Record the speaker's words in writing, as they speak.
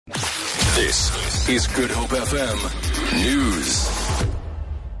This is Good Hope FM News.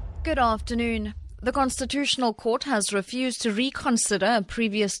 Good afternoon. The Constitutional Court has refused to reconsider a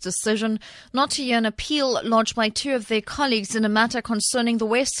previous decision not to hear an appeal lodged by two of their colleagues in a matter concerning the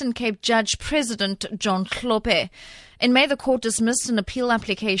Western Cape Judge President John Hlophe. In May, the court dismissed an appeal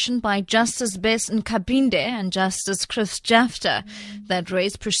application by Justice Bess Nkabinde and Justice Chris Jafta that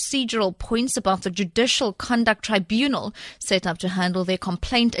raised procedural points about the Judicial Conduct Tribunal set up to handle their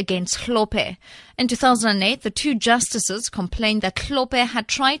complaint against Hlophe. In 2008, the two justices complained that Hlophe had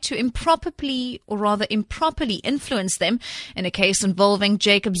tried to improperly influence them in a case involving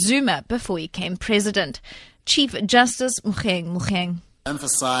Jacob Zuma before he became president. Chief Justice Mukheng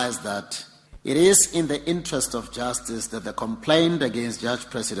emphasized that it is in the interest of justice that the complaint against Judge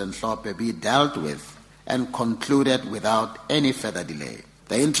President Hlophe be dealt with and concluded without any further delay.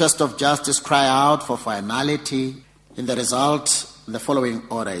 The interest of justice cry out for finality. In the result, the following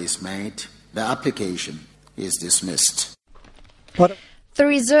order is made. The application is dismissed. The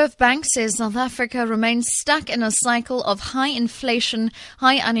Reserve Bank says South Africa remains stuck in a cycle of high inflation,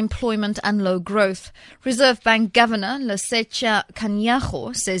 high unemployment and low growth. Reserve Bank Governor Lesetja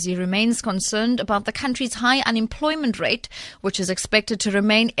Kganyago says he remains concerned about the country's high unemployment rate, which is expected to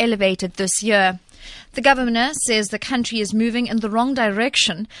remain elevated this year. The governor says the country is moving in the wrong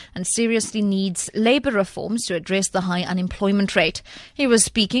direction and seriously needs labour reforms to address the high unemployment rate. He was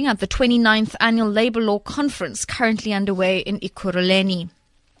speaking at the 29th Annual Labour Law Conference currently underway in Ekurhuleni.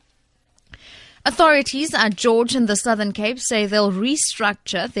 Authorities at George in the Southern Cape say they'll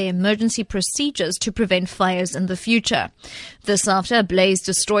restructure their emergency procedures to prevent fires in the future. This after a blaze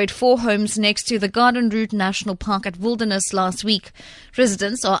destroyed 4 homes next to the Garden Route National Park at Wilderness last week.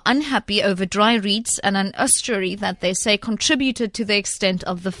 Residents are unhappy over dry reeds and an estuary that they say contributed to the extent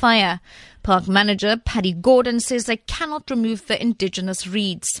of the fire. Park manager Paddy Gordon says they cannot remove the indigenous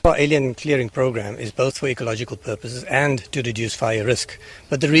reeds. Our alien clearing program is both for ecological purposes and to reduce fire risk.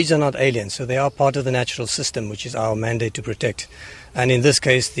 But the reeds are not alien, so they are part of the natural system, which is our mandate to protect. And in this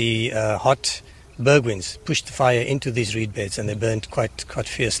case, the hot bergwinds pushed the fire into these reed beds and they burned quite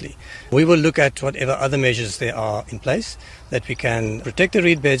fiercely. We will look at whatever other measures there are in place that we can protect the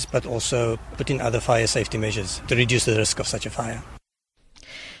reed beds, but also put in other fire safety measures to reduce the risk of such a fire.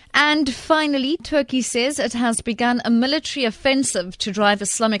 And finally, Turkey says it has begun a military offensive to drive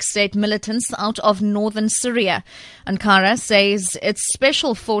Islamic State militants out of northern Syria. Ankara says its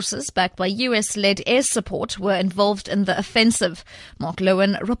special forces, backed by US-led air support, were involved in the offensive. Mark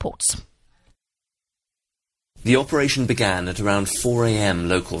Lowen reports. The operation began at around 4 a.m.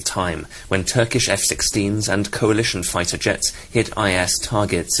 local time when Turkish F-16s and coalition fighter jets hit IS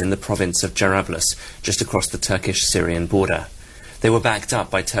targets in the province of Jarablus, just across the Turkish-Syrian border. They were backed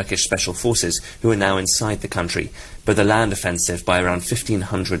up by Turkish special forces who are now inside the country, but the land offensive by around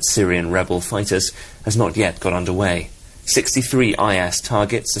 1,500 Syrian rebel fighters has not yet got underway. 63 IS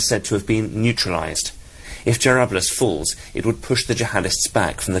targets are said to have been neutralized. If Jarablus falls, it would push the jihadists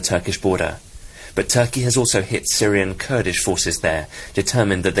back from the Turkish border. But Turkey has also hit Syrian Kurdish forces there,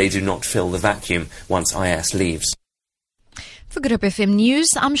 determined that they do not fill the vacuum once IS leaves. For Good Hope FM News,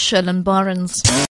 I'm Sherlyn Barnes.